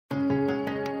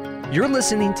You're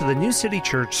listening to the New City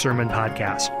Church Sermon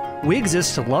Podcast. We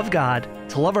exist to love God,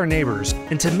 to love our neighbors,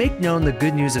 and to make known the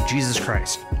good news of Jesus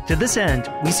Christ. To this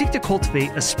end, we seek to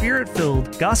cultivate a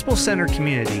spirit-filled, gospel-centered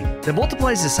community that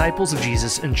multiplies disciples of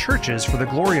Jesus in churches for the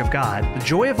glory of God, the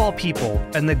joy of all people,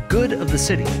 and the good of the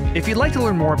city. If you'd like to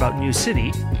learn more about New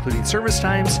City, including service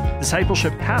times,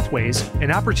 discipleship pathways,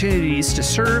 and opportunities to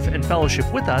serve and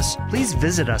fellowship with us, please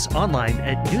visit us online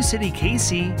at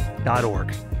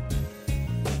newcitykc.org.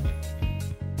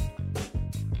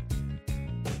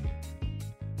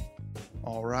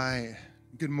 All right.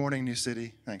 Good morning, New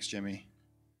City. Thanks, Jimmy.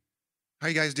 How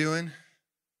you guys doing?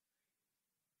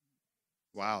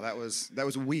 Wow, that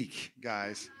was weak,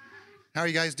 guys. How are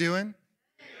you guys doing?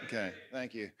 Okay,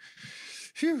 thank you.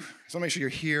 Phew. So make sure you're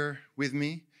here with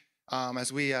me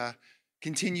as we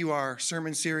continue our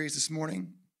sermon series this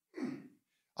morning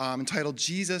entitled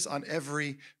Jesus on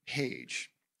Every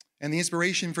Page. And the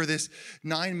inspiration for this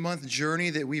 9-month journey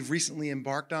that we've recently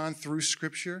embarked on through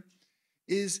Scripture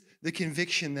is the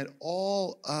conviction that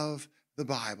all of the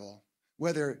Bible,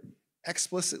 whether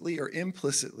explicitly or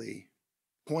implicitly,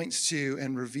 points to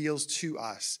and reveals to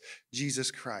us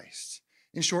Jesus Christ.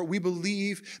 In short, we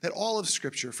believe that all of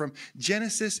Scripture, from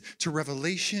Genesis to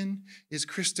Revelation, is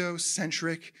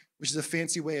Christocentric, which is a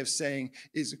fancy way of saying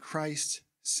is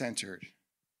Christ-centered.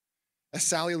 As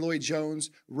Sally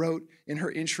Lloyd-Jones wrote in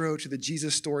her intro to the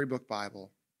Jesus Storybook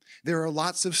Bible, there are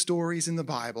lots of stories in the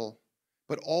Bible,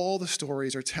 but all the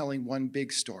stories are telling one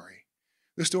big story.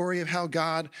 The story of how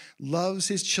God loves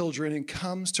his children and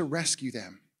comes to rescue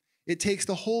them. It takes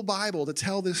the whole Bible to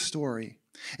tell this story.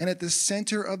 And at the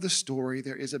center of the story,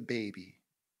 there is a baby.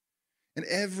 And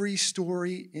every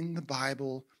story in the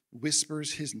Bible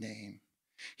whispers his name.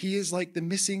 He is like the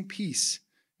missing piece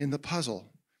in the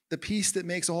puzzle, the piece that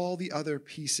makes all the other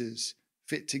pieces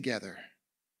fit together.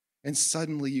 And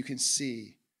suddenly you can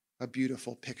see a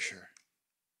beautiful picture.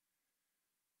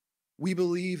 We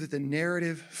believe that the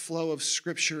narrative flow of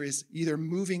Scripture is either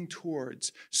moving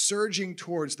towards, surging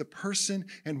towards the person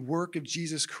and work of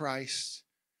Jesus Christ,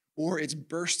 or it's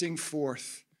bursting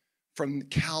forth from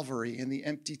Calvary and the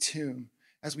empty tomb,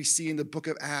 as we see in the book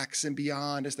of Acts and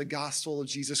beyond, as the gospel of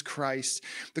Jesus Christ,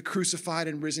 the crucified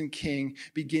and risen King,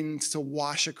 begins to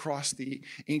wash across the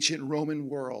ancient Roman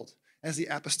world, as the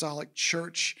apostolic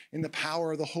church, in the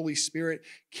power of the Holy Spirit,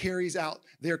 carries out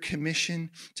their commission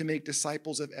to make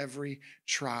disciples of every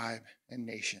tribe and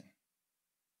nation.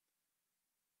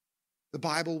 The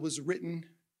Bible was written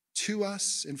to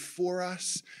us and for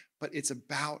us, but it's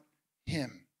about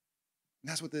him. And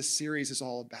that's what this series is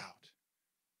all about.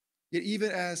 Yet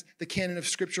even as the canon of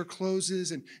Scripture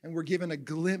closes and we're given a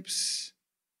glimpse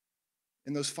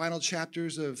in those final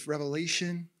chapters of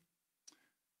Revelation,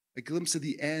 a glimpse of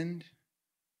the end,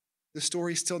 the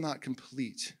story is still not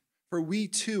complete. For we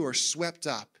too are swept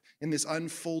up in this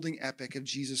unfolding epic of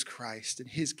Jesus Christ and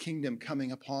his kingdom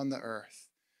coming upon the earth.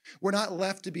 We're not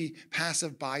left to be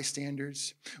passive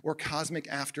bystanders or cosmic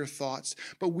afterthoughts,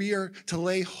 but we are to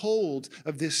lay hold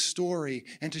of this story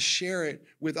and to share it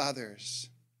with others.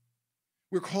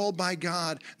 We're called by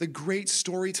God, the great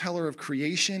storyteller of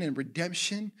creation and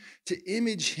redemption, to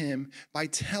image him by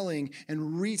telling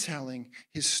and retelling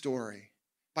his story,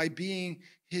 by being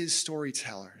his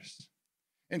storytellers.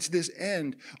 And to this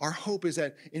end, our hope is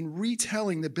that in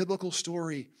retelling the biblical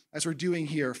story, as we're doing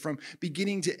here from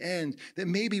beginning to end, that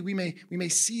maybe we may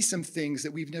see some things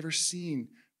that we've never seen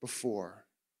before,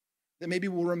 that maybe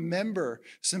we'll remember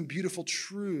some beautiful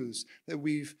truths that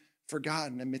we've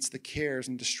forgotten amidst the cares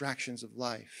and distractions of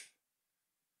life.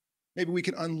 Maybe we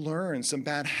can unlearn some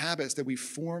bad habits that we've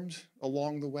formed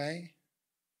along the way.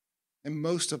 And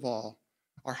most of all,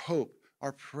 our hope,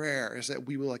 our prayer is that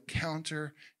we will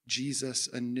encounter Jesus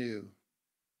anew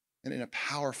and in a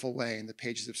powerful way in the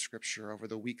pages of Scripture over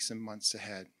the weeks and months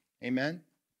ahead. Amen?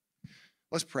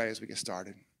 Let's pray as we get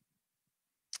started.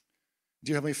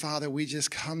 Dear Heavenly Father, we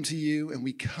just come to you and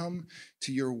we come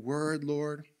to your word,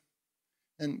 Lord.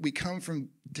 And we come from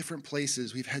different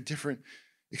places. We've had different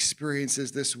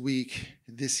experiences this week,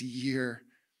 this year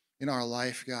in our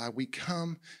life, God. We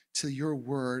come to your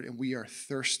word and we are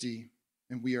thirsty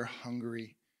and we are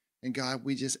hungry. And God,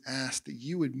 we just ask that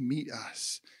you would meet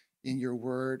us in your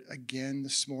word again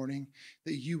this morning,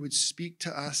 that you would speak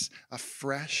to us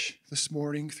afresh this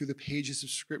morning through the pages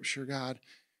of Scripture, God,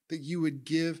 that you would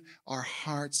give our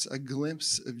hearts a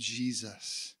glimpse of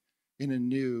Jesus in a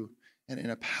new and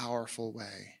in a powerful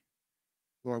way.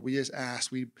 Lord, we just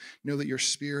ask, we know that your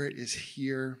Spirit is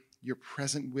here. You're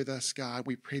present with us, God.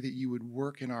 We pray that you would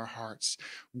work in our hearts,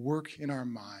 work in our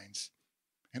minds,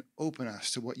 and open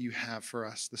us to what you have for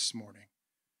us this morning.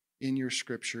 in your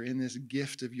scripture, in this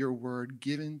gift of your word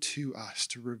given to us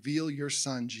to reveal your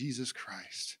Son, Jesus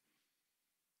Christ.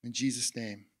 In Jesus'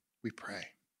 name we pray.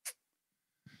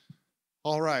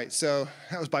 All right, so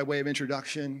that was by way of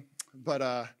introduction,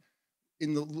 but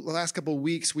in the last couple of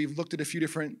weeks, we've looked at a few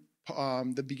different,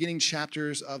 the beginning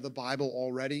chapters of the Bible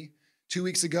already. 2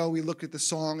 weeks ago, we looked at the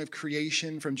song of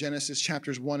creation from Genesis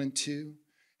chapters 1 and 2,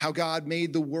 how God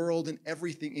made the world and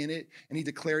everything in it, and he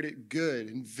declared it good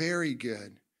and very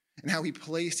good, and how he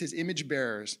placed his image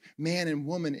bearers, man and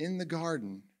woman, in the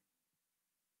garden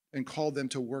and called them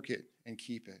to work it and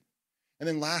keep it. And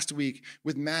then last week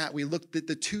with Matt, we looked at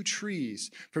the 2 trees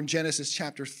from Genesis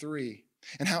chapter 3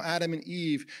 and how Adam and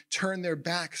Eve turned their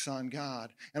backs on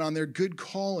God and on their good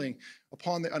calling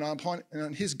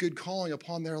on his good calling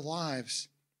upon their lives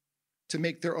to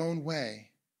make their own way.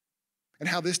 And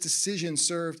how this decision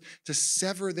served to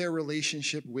sever their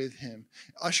relationship with him,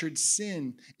 ushered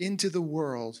sin into the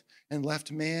world, and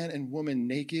left man and woman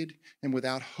naked and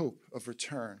without hope of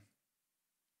return.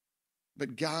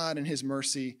 But God, in his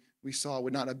mercy, we saw,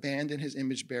 would not abandon his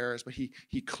image bearers, but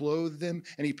he clothed them,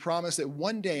 and he promised that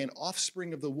one day an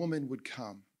offspring of the woman would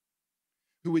come,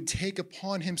 who would take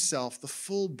upon himself the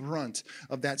full brunt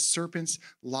of that serpent's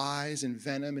lies and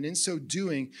venom, and in so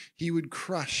doing, he would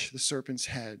crush the serpent's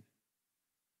head.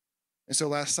 And so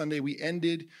last Sunday, we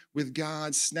ended with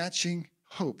God snatching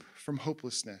hope from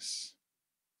hopelessness.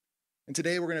 And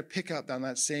today, we're going to pick up on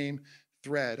that same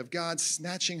thread of God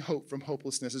snatching hope from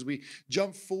hopelessness as we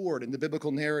jump forward in the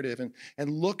biblical narrative and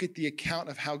look at the account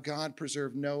of how God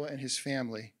preserved Noah and his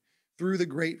family through the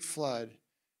great flood,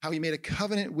 how he made a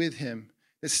covenant with him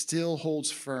that still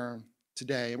holds firm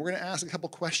today. And we're going to ask a couple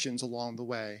questions along the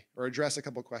way, or address a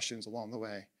couple questions along the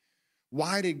way.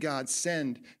 Why did God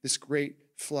send this great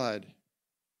flood?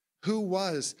 Who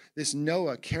was this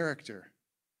Noah character?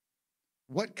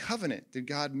 What covenant did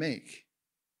God make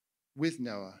with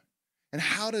Noah? And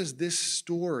how does this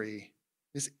story,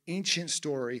 this ancient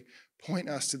story, point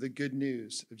us to the good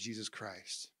news of Jesus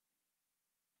Christ?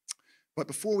 But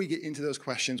before we get into those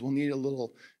questions, we'll need a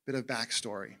little bit of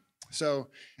backstory. So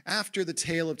after the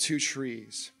tale of 2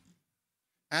 trees,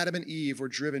 Adam and Eve were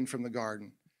driven from the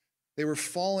garden. They were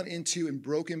fallen into and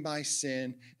broken by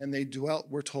sin, and they dwelt,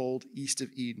 we're told, east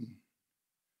of Eden.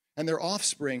 And their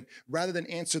offspring, rather than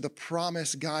answer the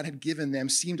promise God had given them,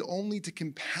 seemed only to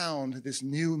compound this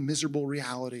new miserable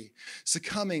reality,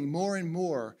 succumbing more and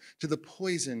more to the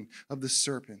poison of the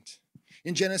serpent.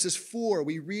 In Genesis 4,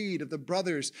 we read of the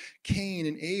brothers Cain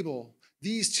and Abel,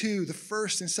 these two, the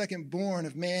first and second born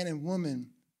of man and woman.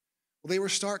 Well, they were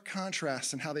stark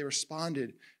contrasts in how they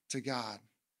responded to God.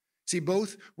 See,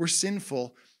 both were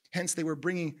sinful, hence they were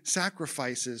bringing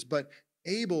sacrifices, but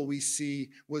Abel, we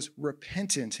see, was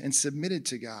repentant and submitted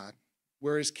to God,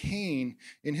 whereas Cain,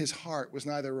 in his heart, was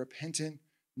neither repentant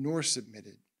nor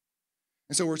submitted.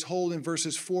 And so we're told in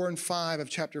verses 4 and 5 of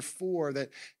chapter 4 that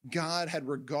God had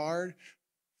regard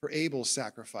for Abel's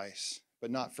sacrifice, but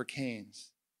not for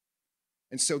Cain's.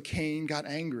 And so Cain got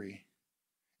angry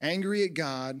at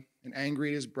God and angry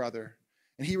at his brother.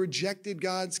 And he rejected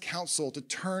God's counsel to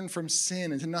turn from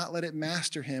sin and to not let it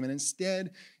master him. And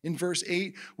instead, in verse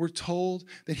 8, we're told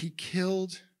that he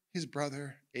killed his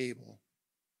brother Abel.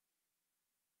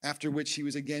 After which he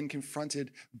was again confronted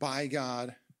by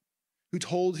God, who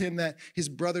told him that his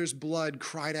brother's blood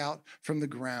cried out from the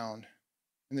ground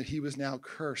and that he was now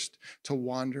cursed to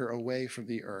wander away from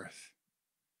the earth.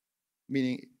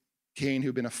 Meaning Cain,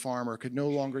 who'd been a farmer, could no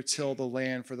longer till the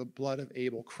land, for the blood of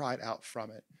Abel cried out from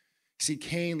it. See,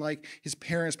 Cain, like his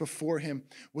parents before him,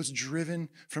 was driven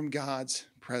from God's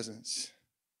presence.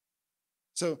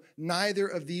 So neither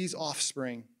of these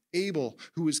offspring, Abel,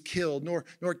 who was killed, nor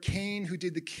Cain, who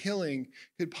did the killing,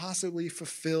 could possibly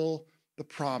fulfill the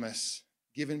promise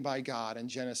given by God in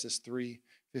Genesis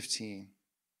 3:15.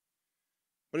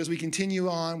 But as we continue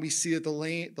on, we see that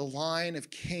the line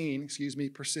of Cain,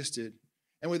 persisted,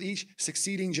 and with each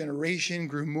succeeding generation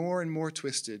grew more and more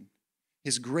twisted.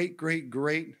 His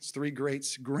it's 3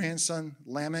 greats, grandson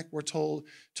Lamech, we're told,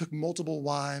 took multiple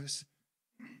wives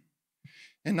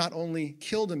and not only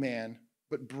killed a man,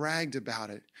 but bragged about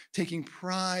it, taking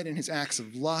pride in his acts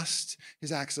of lust,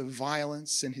 his acts of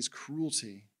violence, and his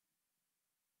cruelty.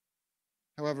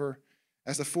 However,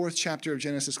 as the 4th chapter of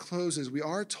Genesis closes, we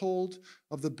are told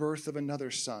of the birth of another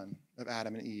son of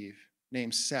Adam and Eve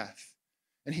named Seth,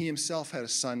 and he himself had a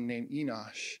son named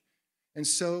Enosh. And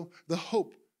so the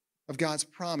hope of God's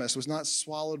promise was not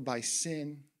swallowed by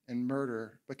sin and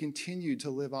murder, but continued to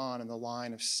live on in the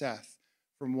line of Seth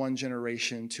from one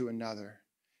generation to another.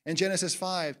 And Genesis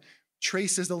 5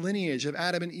 traces the lineage of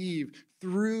Adam and Eve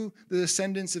through the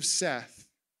descendants of Seth,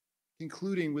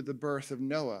 concluding with the birth of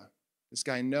Noah, this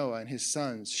guy Noah and his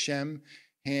sons, Shem,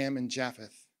 Ham, and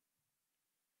Japheth.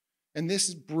 And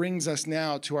this brings us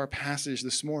now to our passage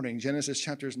this morning, Genesis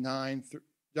chapters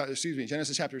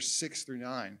 6 through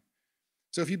 9.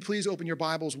 So if you please open your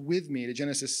Bibles with me to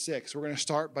Genesis 6, we're going to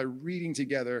start by reading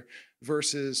together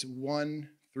verses 1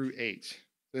 through 8.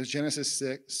 There's Genesis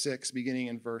 6, beginning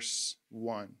in verse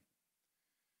 1.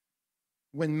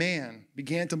 When man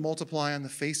began to multiply on the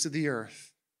face of the earth,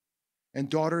 and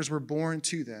daughters were born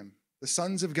to them, the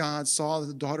sons of God saw that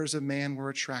the daughters of man were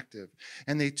attractive,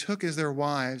 and they took as their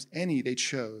wives any they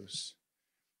chose.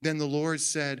 Then the Lord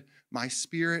said, My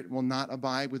spirit will not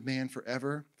abide with man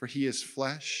forever, for he is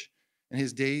flesh, and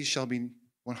his days shall be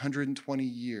 120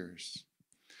 years.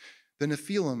 The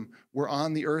Nephilim were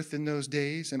on the earth in those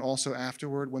days, and also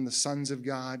afterward, when the sons of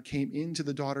God came into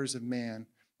the daughters of man,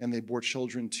 and they bore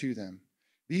children to them.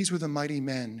 These were the mighty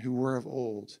men who were of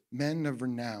old, men of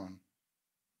renown.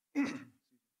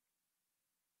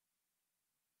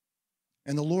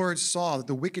 And the Lord saw that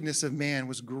the wickedness of man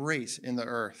was great in the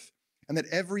earth, and that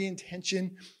every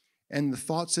intention and the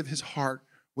thoughts of his heart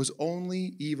was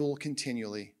only evil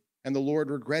continually. And the Lord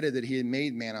regretted that he had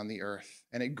made man on the earth,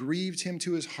 and it grieved him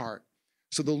to his heart.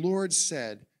 So the Lord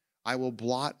said, I will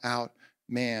blot out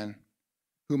man,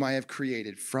 whom I have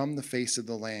created, from the face of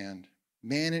the land,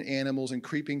 man and animals and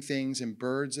creeping things and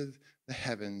birds of the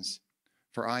heavens,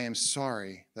 for I am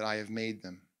sorry that I have made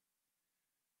them.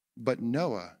 But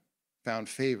Noah found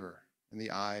favor in the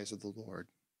eyes of the Lord.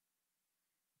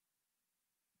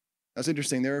 That's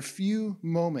interesting. There are a few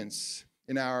moments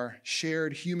in our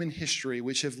shared human history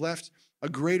which have left a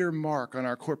greater mark on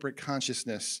our corporate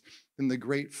consciousness than the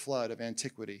great flood of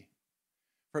antiquity.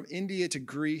 From India to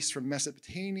Greece, from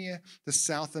Mesopotamia to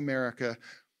South America,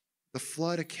 the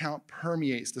flood account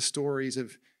permeates the stories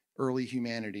of early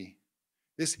humanity.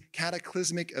 This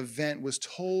cataclysmic event was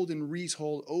told and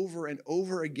retold over and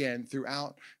over again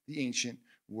throughout the ancient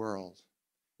world.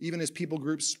 Even as people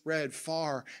groups spread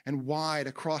far and wide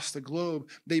across the globe,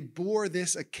 they bore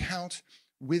this account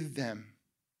with them.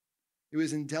 It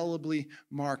was indelibly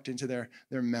marked into their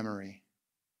memory.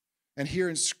 And here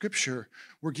in Scripture,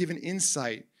 we're given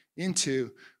insight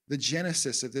into the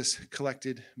genesis of this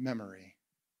collected memory.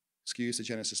 Excuse the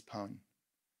Genesis pun.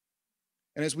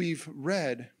 And as we've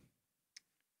read,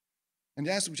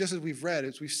 just as we've read,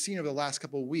 as we've seen over the last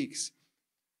couple of weeks,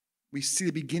 we see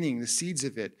the beginning, the seeds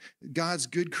of it. God's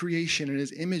good creation and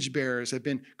his image bearers have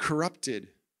been corrupted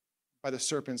by the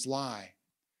serpent's lie.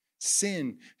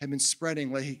 Sin had been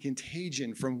spreading like a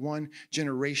contagion from one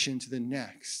generation to the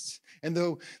next. And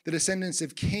though the descendants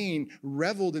of Cain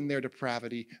reveled in their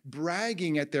depravity,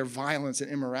 bragging at their violence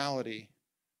and immorality,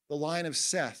 the line of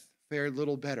Seth fared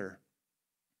little better.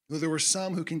 Though there were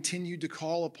some who continued to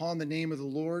call upon the name of the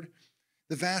Lord,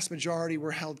 the vast majority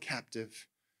were held captive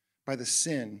by the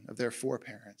sin of their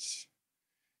foreparents.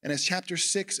 And as chapter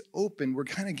 6 opened, we're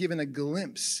kind of given a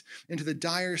glimpse into the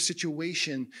dire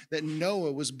situation that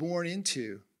Noah was born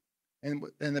into and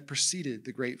that preceded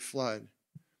the great flood.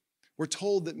 We're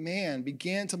told that man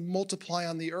began to multiply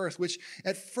on the earth, which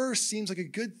at first seems like a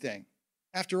good thing.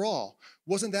 After all,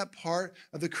 wasn't that part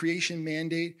of the creation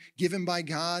mandate given by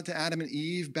God to Adam and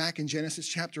Eve back in Genesis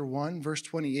chapter 1, verse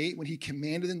 28, when he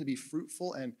commanded them to be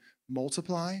fruitful and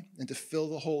multiply and to fill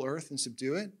the whole earth and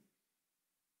subdue it?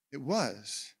 It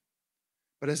was.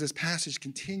 But as this passage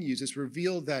continues, it's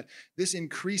revealed that this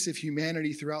increase of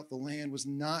humanity throughout the land was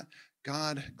not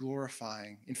God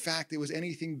glorifying. In fact, it was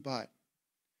anything but.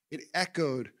 It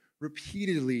echoed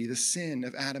repeatedly the sin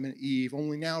of Adam and Eve,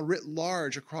 only now writ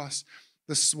large across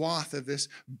the swath of this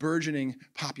burgeoning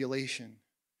population.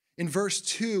 In verse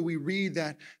 2, we read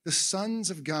that the sons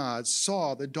of God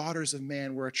saw the daughters of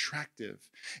man were attractive,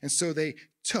 and so they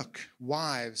took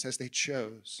wives as they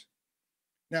chose.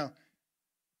 Now,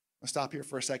 I'll stop here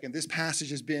for a second. This passage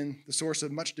has been the source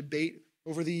of much debate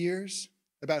over the years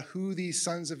about who these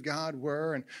sons of God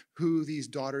were and who these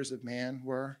daughters of man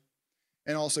were,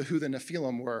 and also who the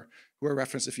Nephilim were, who are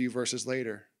referenced a few verses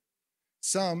later.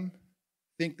 Some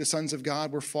think the sons of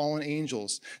God were fallen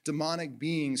angels, demonic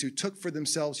beings who took for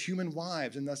themselves human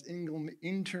wives and thus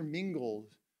intermingled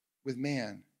with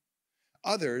man.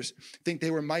 Others think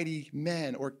they were mighty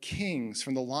men or kings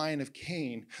from the line of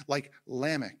Cain, like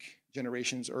Lamech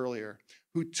generations earlier,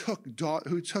 who took the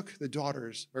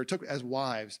daughters, or took as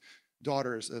wives,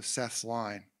 daughters of Seth's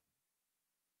line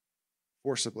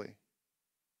forcibly.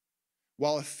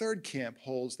 While a third camp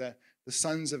holds that the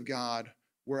sons of God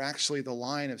were actually the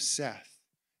line of Seth,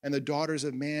 and the daughters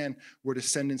of man were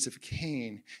descendants of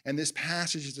Cain. And this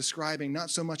passage is describing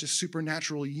not so much a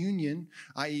supernatural union,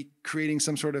 i.e. creating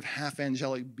some sort of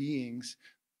half-angelic beings,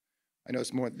 I know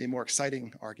it's the more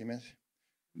exciting argument,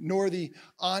 nor the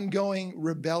ongoing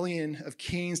rebellion of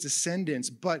Cain's descendants,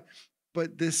 but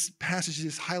this passage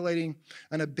is highlighting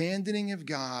an abandoning of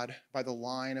God by the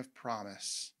line of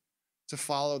promise to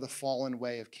follow the fallen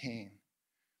way of Cain.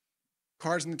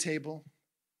 Cards on the table,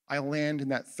 I land in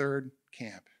that third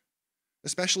camp,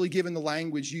 especially given the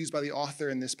language used by the author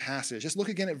in this passage. Just look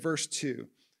again at verse 2.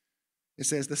 It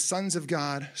says, the sons of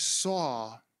God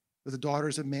saw that the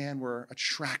daughters of man were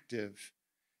attractive,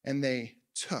 and they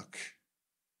took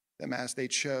them as they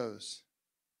chose.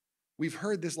 We've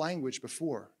heard this language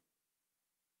before.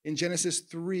 In Genesis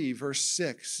 3, verse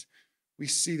 6, we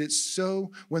see that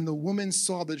so when the woman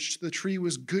saw that the tree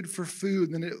was good for food,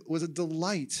 and it was a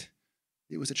delight,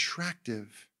 it was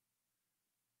attractive,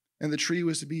 and the tree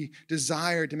was to be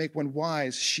desired to make one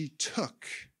wise, she took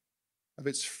of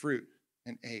its fruit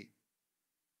and ate.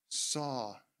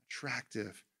 Saw,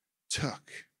 attractive,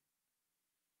 took.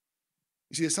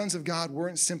 You see, the sons of God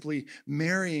weren't simply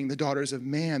marrying the daughters of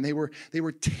man. They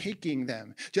were taking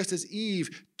them, just as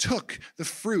Eve took the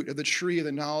fruit of the tree of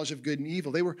the knowledge of good and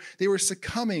evil. They were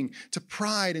succumbing to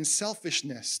pride and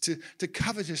selfishness, to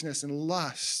covetousness and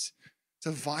lust,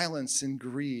 to violence and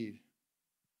greed.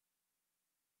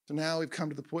 So now we've come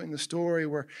to the point in the story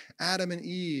where Adam and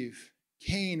Eve,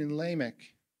 Cain and Lamech,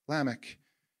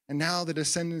 and now the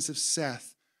descendants of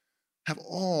Seth have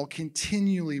all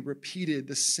continually repeated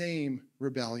the same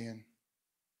rebellion.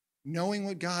 Knowing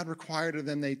what God required of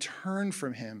them, they turned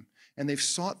from him, and they've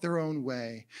sought their own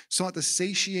way, sought to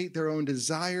satiate their own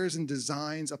desires and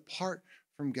designs apart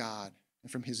from God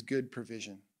and from his good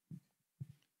provision.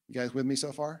 You guys with me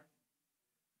so far?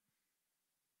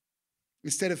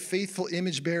 Instead of faithful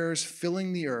image bearers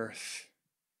filling the earth,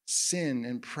 sin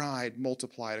and pride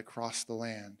multiplied across the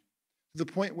land. To the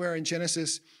point where in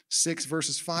Genesis 6,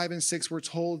 verses 5 and 6, we're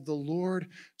told the Lord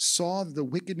saw that the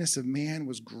wickedness of man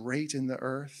was great in the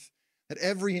earth, that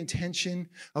every intention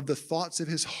of the thoughts of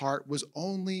his heart was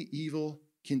only evil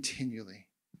continually.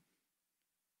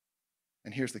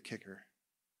 And here's the kicker.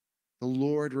 The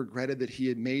Lord regretted that he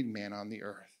had made man on the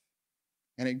earth,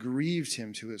 and it grieved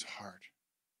him to his heart.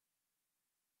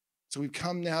 So we've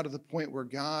come now to the point where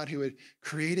God, who had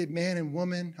created man and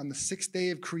woman on the sixth day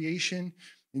of creation,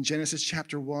 in Genesis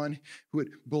chapter 1, who had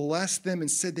blessed them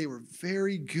and said they were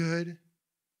very good,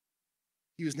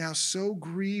 he was now so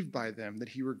grieved by them that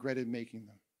he regretted making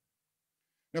them.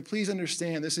 Now, please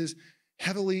understand, this is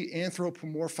heavily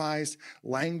anthropomorphized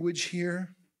language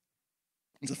here.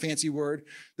 It's a fancy word.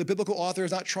 The biblical author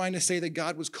is not trying to say that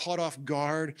God was caught off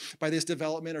guard by this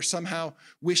development or somehow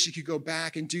wish he could go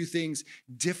back and do things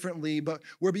differently, but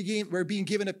we're being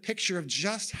given a picture of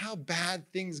just how bad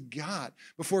things got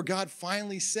before God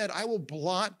finally said, I will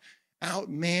blot out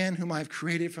man whom I've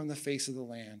created from the face of the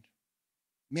land.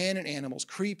 Man and animals,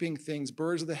 creeping things,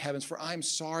 birds of the heavens, for I'm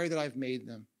sorry that I've made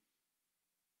them.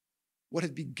 What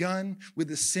had begun with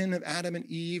the sin of Adam and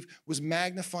Eve was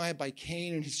magnified by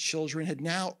Cain and his children, had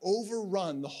now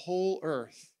overrun the whole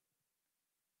earth.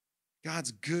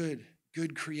 God's good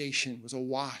creation was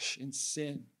awash in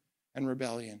sin and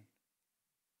rebellion.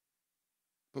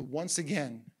 But once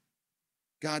again,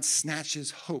 God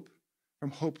snatches hope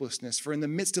from hopelessness. For in the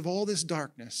midst of all this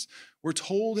darkness, we're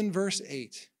told in verse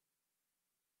 8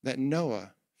 that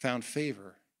Noah found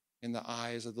favor in the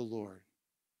eyes of the Lord.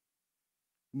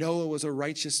 Noah was a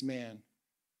righteous man.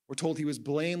 We're told he was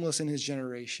blameless in his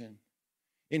generation.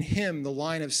 In him, the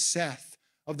line of Seth,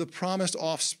 of the promised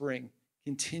offspring,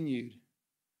 continued.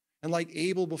 And like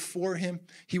Abel before him,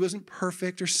 he wasn't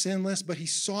perfect or sinless, but he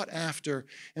sought after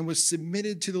and was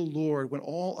submitted to the Lord when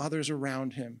all others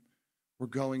around him were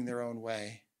going their own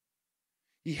way.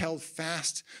 He held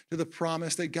fast to the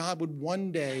promise that God would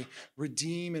one day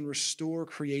redeem and restore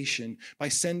creation by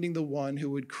sending the one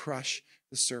who would crush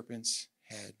the serpent's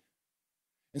head.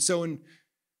 And so in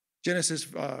Genesis,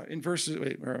 in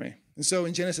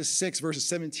Genesis 6, verses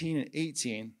 17 and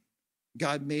 18,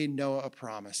 God made Noah a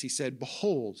promise. He said,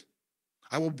 behold,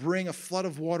 I will bring a flood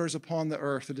of waters upon the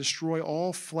earth to destroy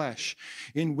all flesh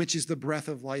in which is the breath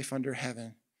of life under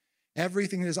heaven.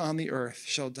 Everything that is on the earth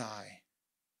shall die.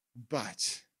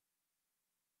 But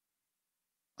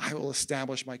I will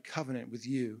establish my covenant with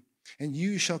you, and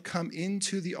you shall come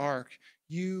into the ark,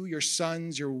 you, your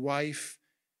sons, your wife,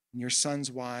 and your sons'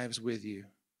 wives with you.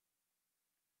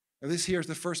 Now, this here is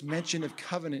the first mention of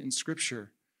covenant in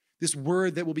Scripture. This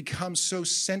word that will become so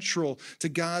central to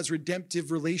God's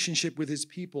redemptive relationship with his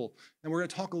people. And we're going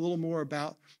to talk a little more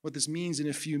about what this means in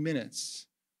a few minutes.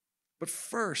 But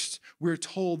first, we're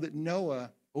told that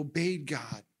Noah obeyed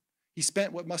God. He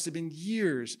spent what must have been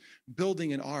years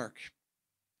building an ark.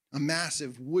 a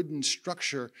massive wooden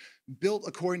structure built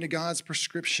according to God's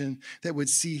prescription that would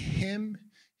see him,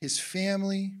 his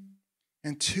family,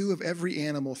 and 2 of every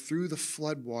animal through the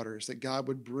floodwaters that God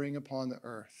would bring upon the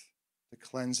earth to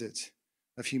cleanse it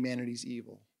of humanity's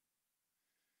evil.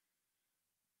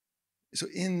 So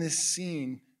in this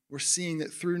scene, we're seeing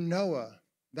that through Noah,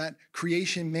 that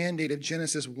creation mandate of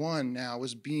Genesis 1 now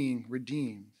was being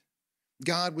redeemed.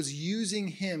 God was using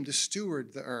him to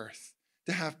steward the earth,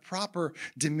 to have proper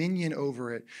dominion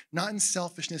over it, not in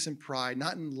selfishness and pride,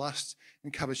 not in lust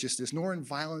and covetousness, nor in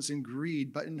violence and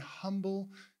greed, but in humble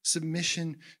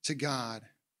submission to God,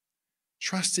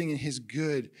 trusting in his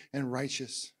good and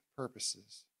righteous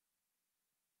purposes.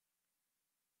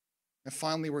 And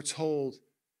finally, we're told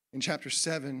in chapter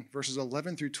 7, verses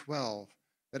 11 through 12,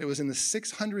 that it was in the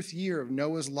 600th year of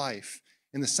Noah's life,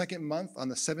 in the 2nd month, on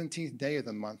the 17th day of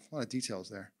the month. A lot of details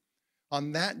there.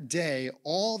 On that day,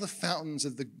 all the fountains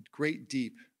of the great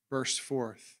deep burst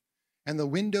forth, and the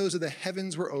windows of the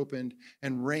heavens were opened,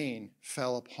 and rain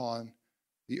fell upon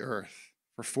the earth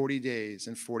for 40 days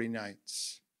and 40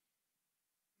 nights.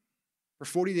 For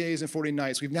 40 days and 40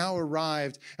 nights, we've now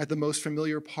arrived at the most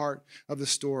familiar part of the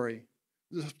story.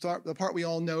 The part we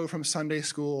all know from Sunday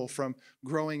school, from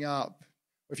growing up.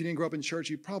 If you didn't grow up in church,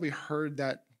 you probably heard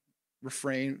that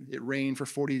refrain, it rained for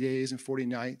 40 days and 40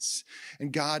 nights.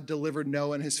 And God delivered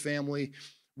Noah and his family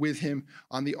with him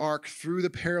on the ark through the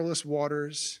perilous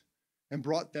waters and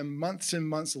brought them months and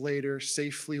months later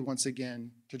safely once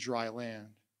again to dry land.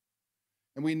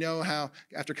 And we know how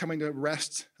after coming to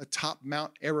rest atop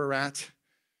Mount Ararat,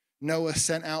 Noah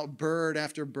sent out bird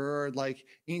after bird like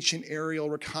ancient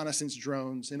aerial reconnaissance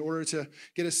drones in order to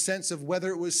get a sense of whether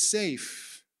it was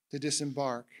safe to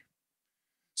disembark.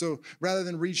 So rather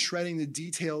than retreading the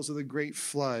details of the great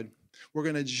flood, we're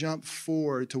going to jump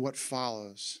forward to what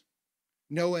follows.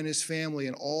 Noah and his family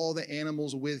and all the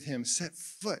animals with him set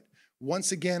foot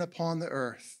once again upon the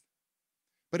earth.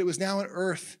 But it was now an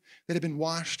earth that had been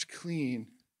washed clean,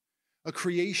 a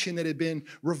creation that had been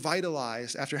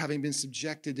revitalized after having been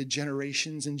subjected to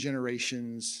generations and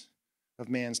generations of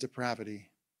man's depravity.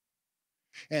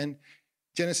 And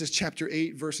Genesis chapter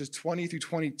 8, verses 20 through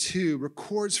 22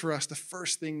 records for us the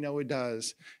first thing Noah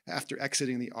does after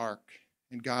exiting the ark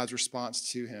and God's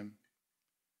response to him.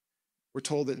 We're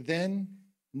told that then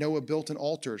Noah built an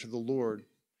altar to the Lord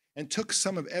and took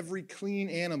some of every clean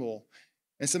animal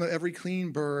and some of every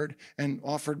clean bird and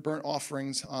offered burnt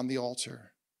offerings on the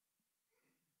altar.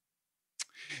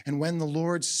 And when the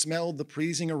Lord smelled the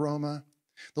pleasing aroma,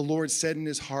 the Lord said in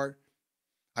his heart,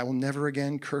 I will never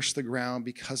again curse the ground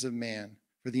because of man,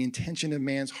 for the intention of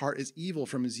man's heart is evil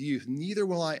from his youth. Neither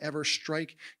will I ever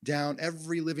strike down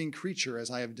every living creature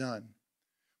as I have done.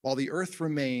 While the earth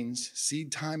remains,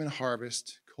 seed time and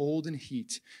harvest, cold and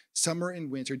heat, summer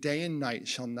and winter, day and night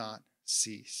shall not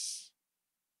cease.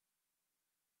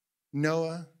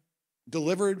 Noah,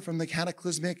 delivered from the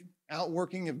cataclysmic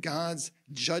outworking of God's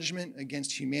judgment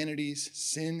against humanity's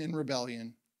sin and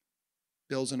rebellion,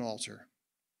 builds an altar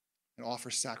and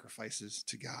offers sacrifices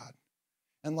to God.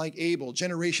 And like Abel,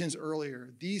 generations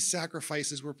earlier, these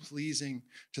sacrifices were pleasing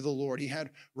to the Lord. He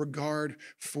had regard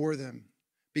for them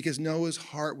because Noah's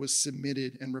heart was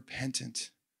submitted and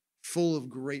repentant, full of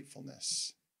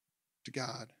gratefulness to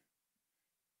God.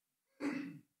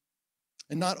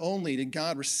 And not only did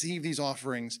God receive these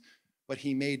offerings, but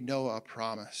he made Noah a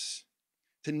promise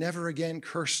to never again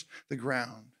curse the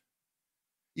ground.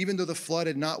 Even though the flood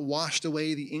had not washed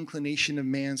away the inclination of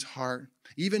man's heart,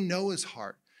 even Noah's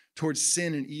heart towards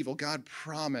sin and evil, God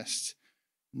promised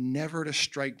never to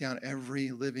strike down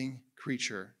every living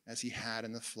creature as he had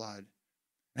in the flood.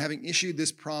 And having issued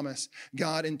this promise,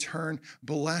 God in turn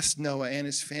blessed Noah and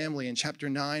his family in chapter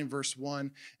 9, verse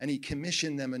 1, and he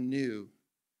commissioned them anew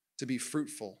to be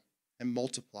fruitful and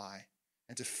multiply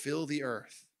and to fill the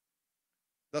earth,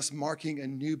 thus marking a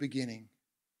new beginning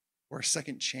or a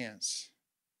second chance.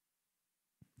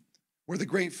 Where the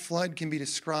great flood can be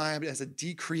described as a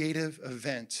decreative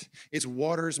event, its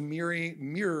waters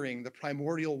mirroring the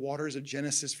primordial waters of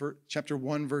Genesis chapter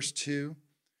 1, verse 2,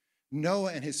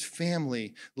 Noah and his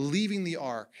family leaving the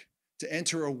ark to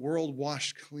enter a world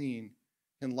washed clean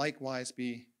can likewise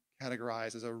be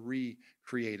categorized as a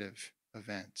recreative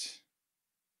event.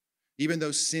 Even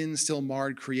though sin still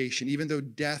marred creation, even though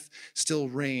death still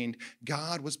reigned,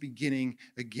 God was beginning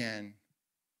again.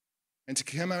 And to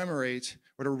commemorate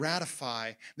or to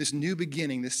ratify this new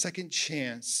beginning, this second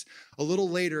chance, a little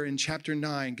later in chapter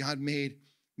 9, God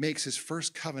makes his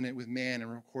first covenant with man in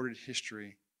recorded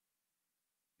history.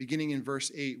 Beginning in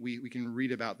verse 8, we can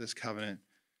read about this covenant.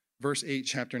 Verse 8,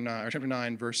 chapter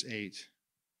 9, verse 8.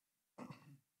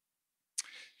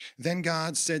 Then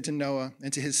God said to Noah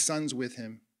and to his sons with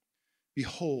him,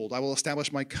 behold, I will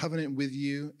establish my covenant with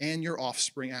you and your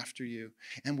offspring after you,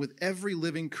 and with every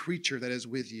living creature that is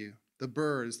with you, the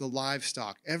birds, the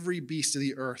livestock, every beast of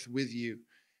the earth with you,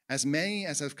 as many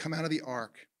as have come out of the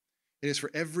ark. It is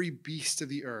for every beast of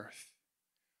the earth.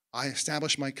 I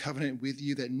establish my covenant with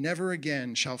you that never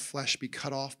again shall flesh be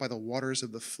cut off by the waters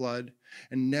of the flood,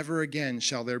 and never again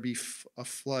shall there be a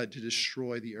flood to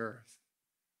destroy the earth.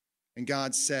 And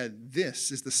God said,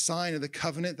 this is the sign of the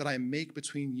covenant that I make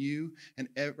between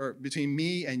between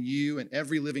me and you and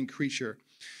every living creature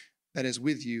that is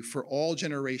with you for all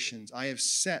generations. I have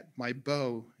set my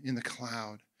bow in the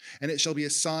cloud, and it shall be a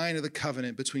sign of the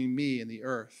covenant between me and the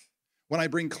earth. When I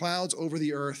bring clouds over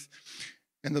the earth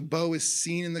and the bow is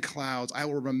seen in the clouds, I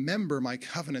will remember my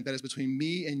covenant that is between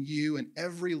me and you and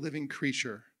every living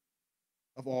creature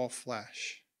of all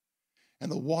flesh.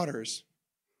 And the waters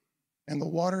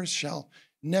shall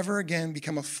never again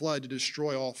become a flood to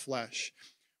destroy all flesh.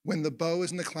 When the bow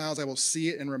is in the clouds, I will see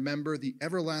it and remember the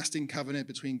everlasting covenant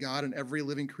between God and every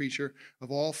living creature of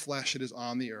all flesh that is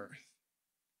on the earth.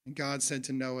 And God said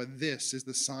to Noah, this is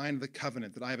the sign of the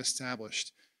covenant that I have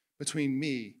established between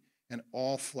me and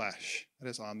all flesh that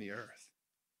is on the earth.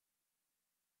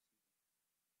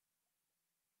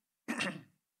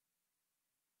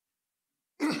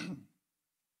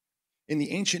 In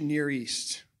the ancient Near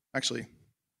East, actually,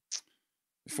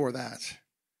 before that,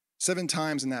 7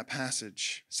 times in that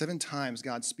passage, 7 times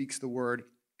God speaks the word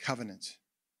covenant.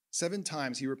 7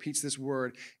 times he repeats this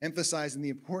word, emphasizing the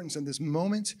importance of this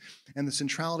moment and the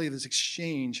centrality of this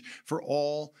exchange for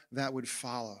all that would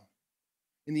follow.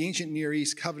 In the ancient Near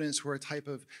East, covenants were a type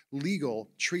of legal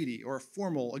treaty or a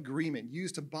formal agreement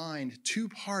used to bind 2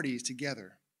 parties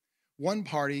together. One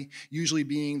party usually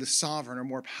being the sovereign or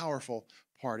more powerful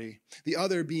party, the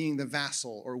other being the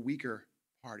vassal or weaker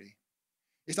party.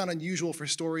 It's not unusual for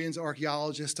historians or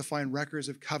archaeologists to find records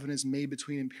of covenants made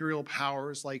between imperial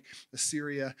powers like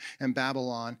Assyria and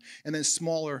Babylon, and then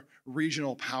smaller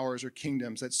regional powers or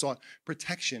kingdoms that sought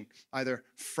protection either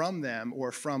from them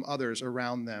or from others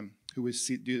around them who would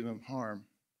do them harm.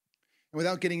 And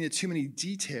without getting into too many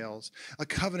details, a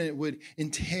covenant would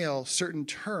entail certain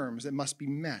terms that must be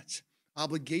met,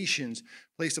 obligations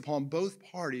placed upon both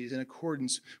parties in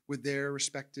accordance with their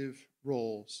respective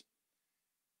roles,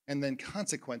 and then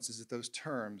consequences if those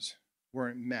terms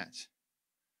weren't met.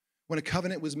 When a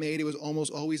covenant was made, it was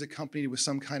almost always accompanied with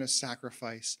some kind of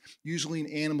sacrifice, usually an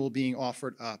animal being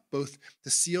offered up, both to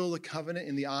seal the covenant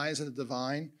in the eyes of the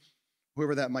divine,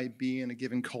 whoever that might be in a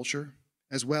given culture,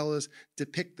 as well as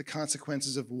depict the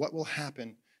consequences of what will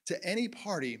happen to any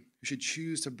party who should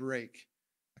choose to break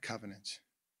a covenant.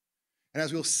 And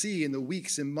as we'll see in the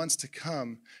weeks and months to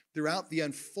come, throughout the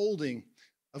unfolding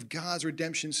of God's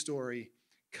redemption story,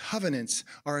 covenants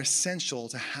are essential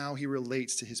to how he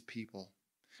relates to his people.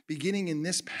 Beginning in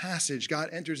this passage, God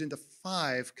enters into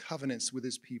 5 covenants with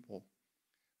his people.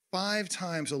 5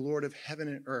 times the Lord of heaven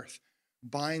and earth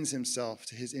binds himself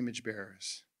to his image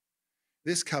bearers.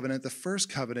 This covenant, the first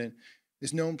covenant,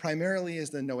 is known primarily as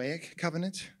the Noahic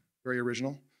covenant, very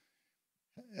original,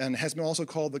 and has been also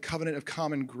called the covenant of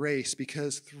common grace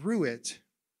because through it,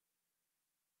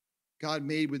 God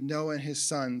made with Noah and his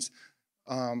sons,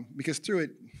 because through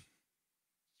it,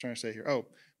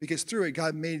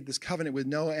 God made this covenant with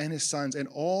Noah and his sons and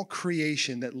all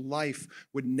creation that life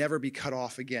would never be cut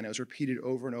off again. It was repeated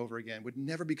over and over again, would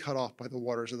never be cut off by the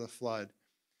waters of the flood.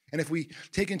 And if we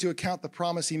take into account the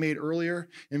promise he made earlier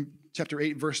in chapter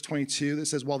 8, verse 22, that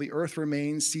says, while the earth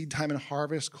remains, seed time and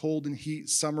harvest, cold and heat,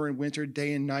 summer and winter,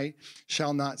 day and night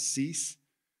shall not cease,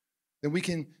 then we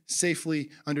can safely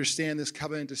understand this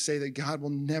covenant to say that God will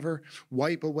never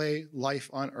wipe away life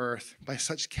on earth by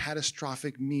such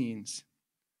catastrophic means,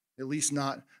 at least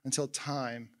not until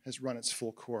time has run its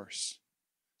full course.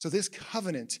 So this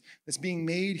covenant that's being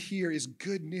made here is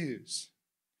good news.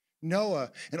 Noah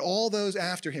and all those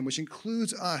after him, which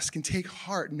includes us, can take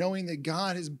heart knowing that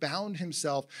God has bound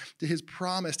himself to his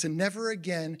promise to never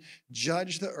again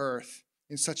judge the earth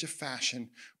in such a fashion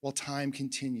while time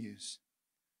continues.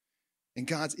 And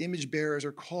God's image bearers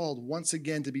are called once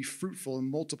again to be fruitful and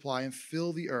multiply and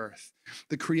fill the earth.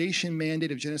 The creation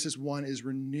mandate of Genesis 1 is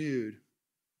renewed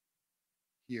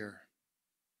here.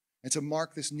 And to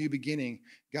mark this new beginning,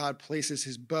 God places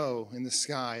his bow in the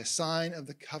sky, a sign of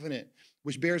the covenant,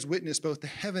 which bears witness both to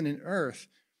heaven and earth,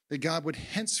 that God would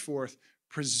henceforth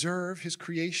preserve his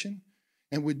creation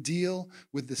and would deal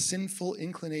with the sinful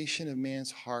inclination of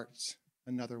man's hearts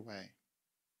another way.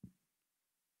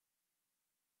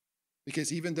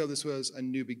 Because even though this was a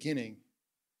new beginning,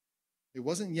 it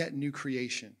wasn't yet new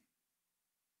creation.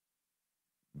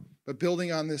 But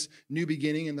building on this new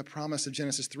beginning and the promise of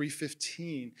Genesis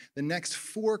 3:15, the next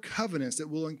 4 covenants that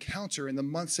we'll encounter in the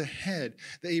months ahead,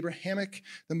 the Abrahamic,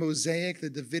 the Mosaic, the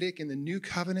Davidic, and the new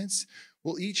covenants,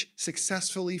 will each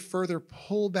successfully further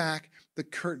pull back the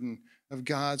curtain of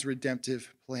God's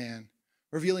redemptive plan,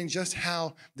 revealing just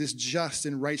how this just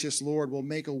and righteous Lord will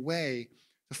make a way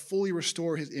to fully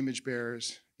restore his image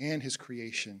bearers and his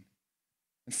creation,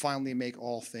 and finally make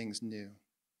all things new.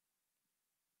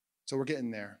 So we're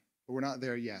getting there, but we're not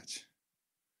there yet.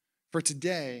 For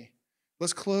today,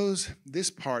 let's close this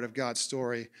part of God's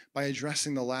story by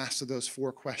addressing the last of those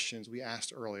 4 questions we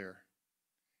asked earlier.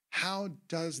 How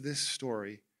does this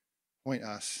story point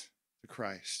us to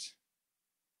Christ?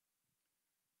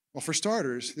 Well, for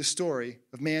starters, this story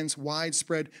of man's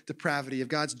widespread depravity, of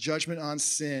God's judgment on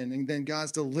sin, and then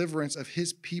God's deliverance of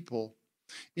his people,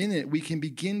 in it we can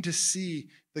begin to see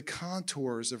the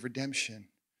contours of redemption,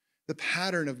 the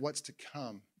pattern of what's to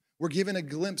come. We're given a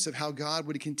glimpse of how God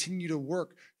would continue to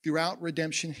work throughout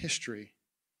redemption history.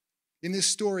 In this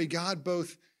story, God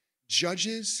both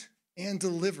judges and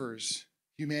delivers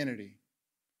humanity.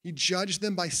 He judged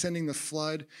them by sending the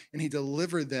flood, and he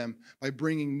delivered them by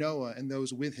bringing Noah and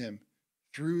those with him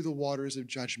through the waters of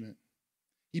judgment.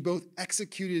 He both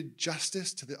executed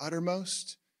justice to the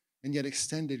uttermost and yet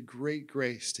extended great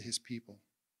grace to his people.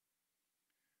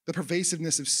 The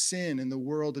pervasiveness of sin in the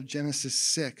world of Genesis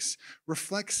 6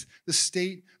 reflects the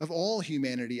state of all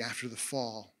humanity after the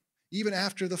fall, even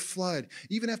after the flood,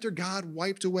 even after God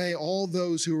wiped away all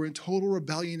those who were in total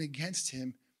rebellion against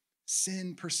him.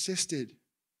 Sin persisted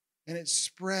and it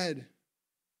spread.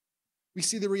 We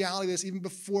see the reality of this even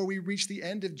before we reach the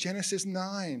end of Genesis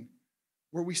 9,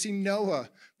 where we see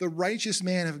Noah, the righteous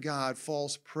man of God,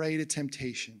 falls prey to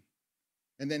temptation.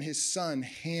 And then his son,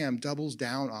 Ham, doubles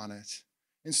down on it.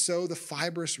 And so the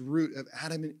fibrous root of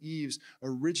Adam and Eve's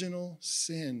original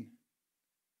sin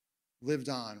lived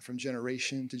on from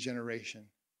generation to generation.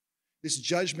 This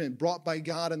judgment brought by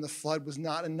God in the flood was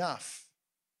not enough.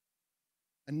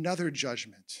 Another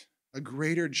judgment, a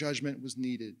greater judgment was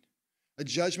needed. A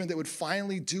judgment that would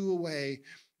finally do away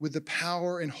with the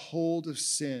power and hold of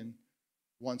sin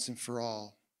once and for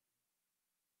all.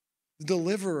 The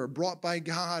deliverer brought by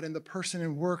God in the person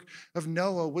and work of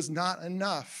Noah was not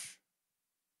enough.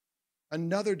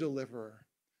 Another deliverer,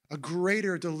 a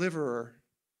greater deliverer,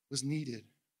 was needed.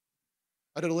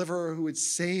 A deliverer who would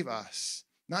save us,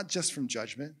 not just from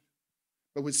judgment,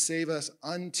 but would save us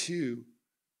unto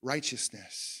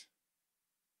righteousness.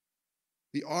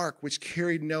 The ark, which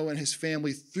carried Noah and his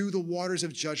family through the waters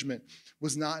of judgment,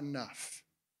 was not enough.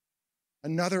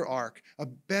 Another ark, a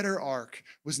better ark,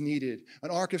 was needed.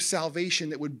 An ark of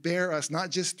salvation that would bear us not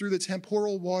just through the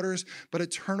temporal waters, but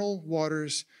eternal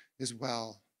waters as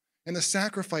well. And the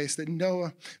sacrifice that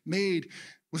Noah made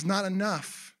was not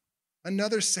enough.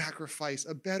 Another sacrifice,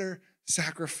 a better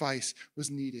sacrifice,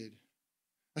 was needed.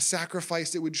 A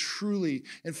sacrifice that would truly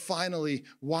and finally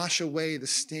wash away the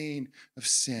stain of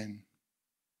sin.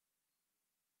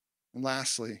 And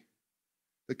lastly,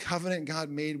 the covenant God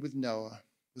made with Noah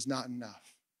was not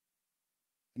enough.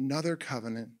 Another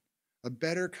covenant, a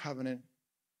better covenant,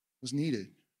 was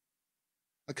needed.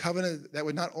 A covenant that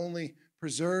would not only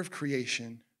preserve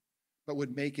creation, but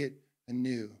would make it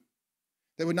anew.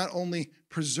 That would not only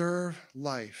preserve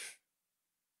life,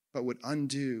 but would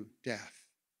undo death.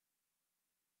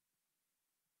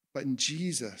 But in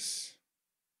Jesus,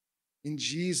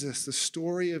 the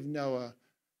story of Noah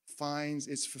finds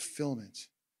its fulfillment.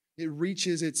 It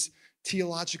reaches its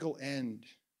theological end.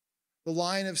 The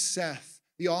line of Seth,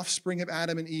 the offspring of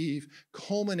Adam and Eve,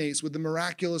 culminates with the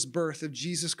miraculous birth of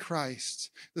Jesus Christ,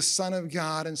 the Son of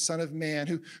God and Son of Man,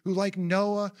 who like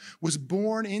Noah, was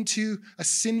born into a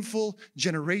sinful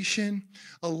generation,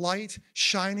 a light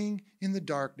shining in the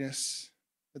darkness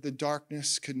that the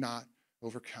darkness could not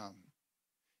overcome.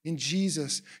 In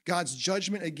Jesus, God's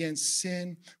judgment against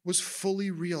sin was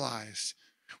fully realized.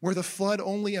 Where the flood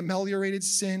only ameliorated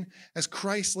sin, as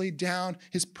Christ laid down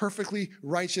his perfectly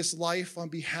righteous life on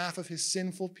behalf of his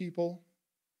sinful people,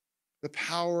 the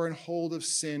power and hold of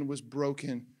sin was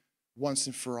broken once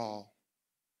and for all.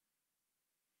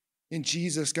 In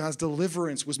Jesus, God's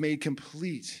deliverance was made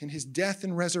complete. In his death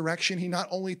and resurrection, he not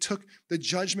only took the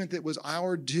judgment that was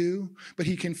our due, but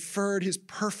he conferred his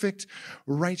perfect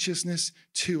righteousness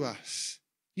to us.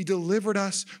 He delivered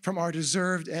us from our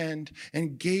deserved end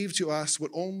and gave to us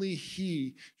what only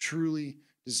he truly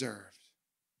deserved.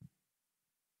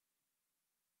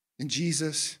 In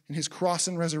Jesus, in his cross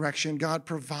and resurrection, God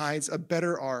provides a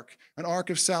better ark, an ark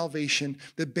of salvation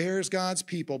that bears God's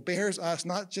people, bears us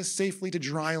not just safely to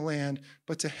dry land,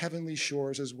 but to heavenly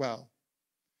shores as well.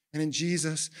 And in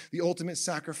Jesus, the ultimate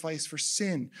sacrifice for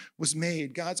sin was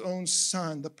made. God's own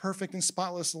Son, the perfect and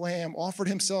spotless Lamb, offered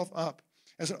himself up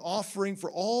as an offering for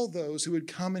all those who would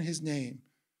come in his name,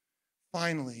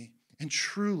 finally and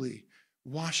truly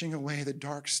washing away the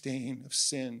dark stain of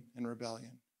sin and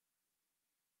rebellion.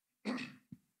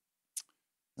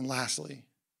 And lastly,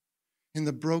 in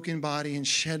the broken body and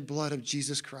shed blood of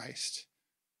Jesus Christ,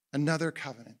 another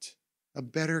covenant, a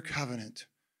better covenant,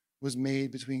 was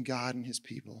made between God and his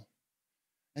people.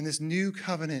 And this new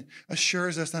covenant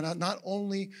assures us that not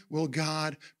only will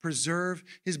God preserve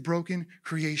his broken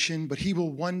creation, but he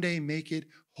will one day make it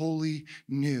wholly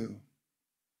new.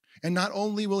 And not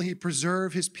only will he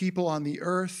preserve his people on the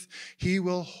earth, he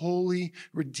will wholly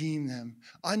redeem them,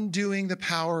 undoing the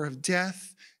power of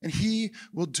death, and he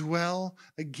will dwell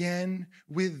again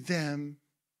with them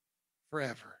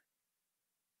forever.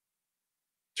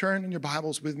 Turn in your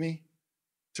Bibles with me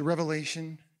to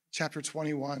Revelation chapter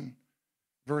 21,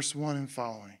 verse 1 and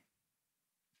following.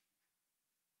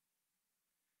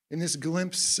 In this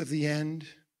glimpse of the end,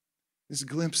 this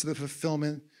glimpse of the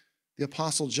fulfillment, the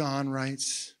Apostle John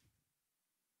writes,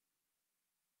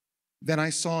 "Then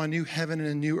I saw a new heaven and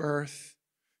a new earth,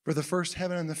 for the first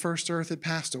heaven and the first earth had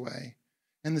passed away,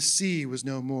 and the sea was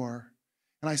no more.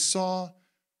 And I saw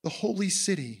the holy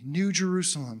city, New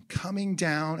Jerusalem, coming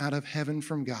down out of heaven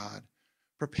from God,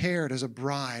 prepared as a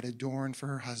bride adorned for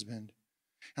her husband.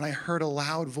 And I heard a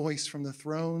loud voice from the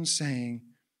throne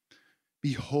saying,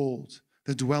 'Behold,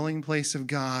 the dwelling place of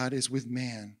God is with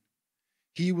man.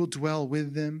 He will dwell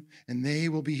with them, and they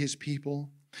will be his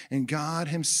people, and God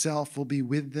himself will be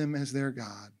with them as their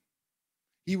God.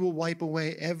 He will wipe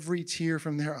away every tear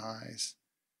from their eyes,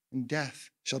 and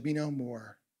death shall be no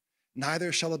more.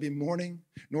 Neither shall there be mourning,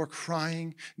 nor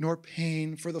crying, nor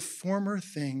pain, for the former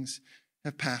things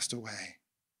have passed away.'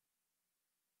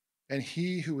 And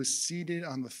he who was seated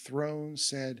on the throne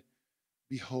said,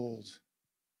 'Behold,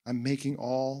 I'm making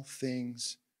all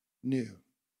things new.'"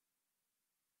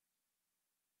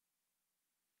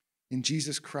 In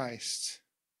Jesus Christ,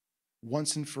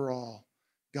 once and for all,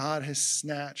 God has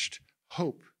snatched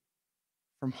hope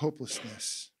from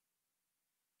hopelessness.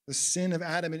 The sin of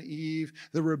Adam and Eve,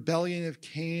 the rebellion of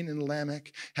Cain and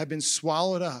Lamech have been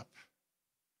swallowed up.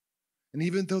 And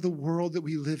even though the world that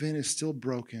we live in is still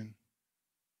broken,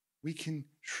 we can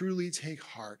truly take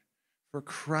heart, for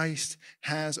Christ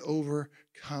has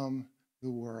overcome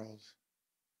the world.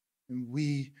 And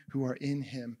we who are in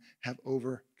him have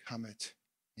overcome it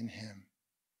in him.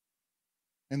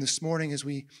 And this morning, as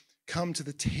we come to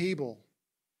the table,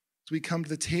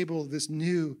 of this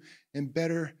new and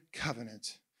better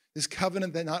covenant, this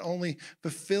covenant that not only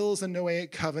fulfills the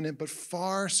Noahic covenant, but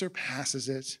far surpasses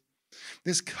it,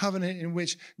 this covenant in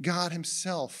which God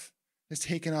himself has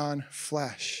taken on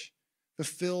flesh,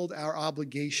 fulfilled our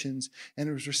obligations, and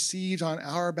has received on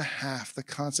our behalf the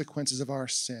consequences of our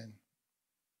sin.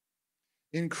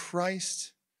 In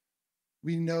Christ,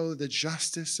 we know the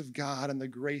justice of God and the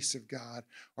grace of God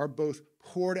are both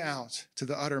poured out to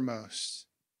the uttermost.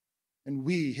 And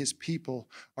we, his people,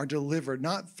 are delivered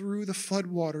not through the flood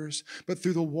waters, but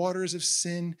through the waters of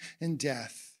sin and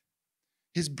death.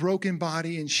 His broken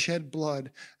body and shed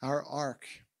blood, our ark,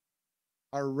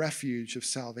 our refuge of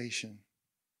salvation.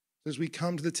 So as we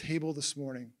come to the table this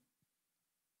morning,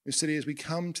 New City, as we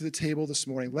come to the table this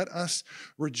morning, let us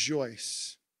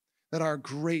rejoice that our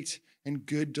great and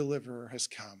good deliverer has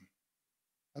come,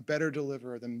 a better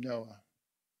deliverer than Noah.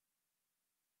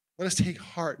 Let us take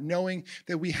heart, knowing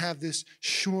that we have this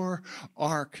sure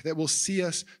ark that will see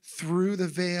us through the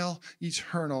veil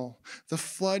eternal. The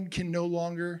flood can no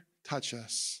longer touch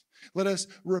us. Let us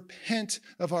repent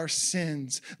of our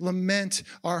sins, lament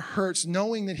our hurts,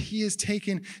 knowing that he has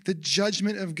taken the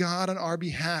judgment of God on our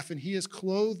behalf and he has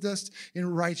clothed us in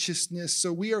righteousness.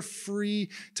 So we are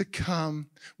free to come.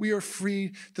 We are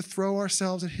free to throw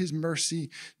ourselves at his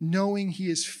mercy, knowing he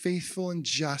is faithful and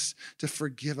just to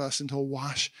forgive us and to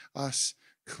wash us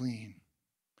clean.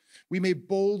 We may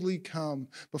boldly come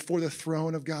before the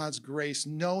throne of God's grace,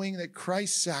 knowing that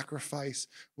Christ's sacrifice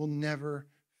will never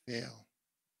fail.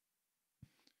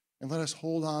 And let us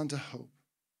hold on to hope,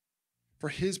 for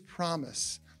his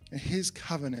promise and his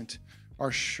covenant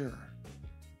are sure,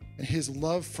 and his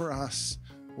love for us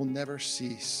will never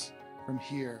cease from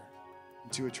here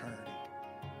into eternity.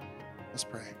 Let's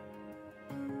pray.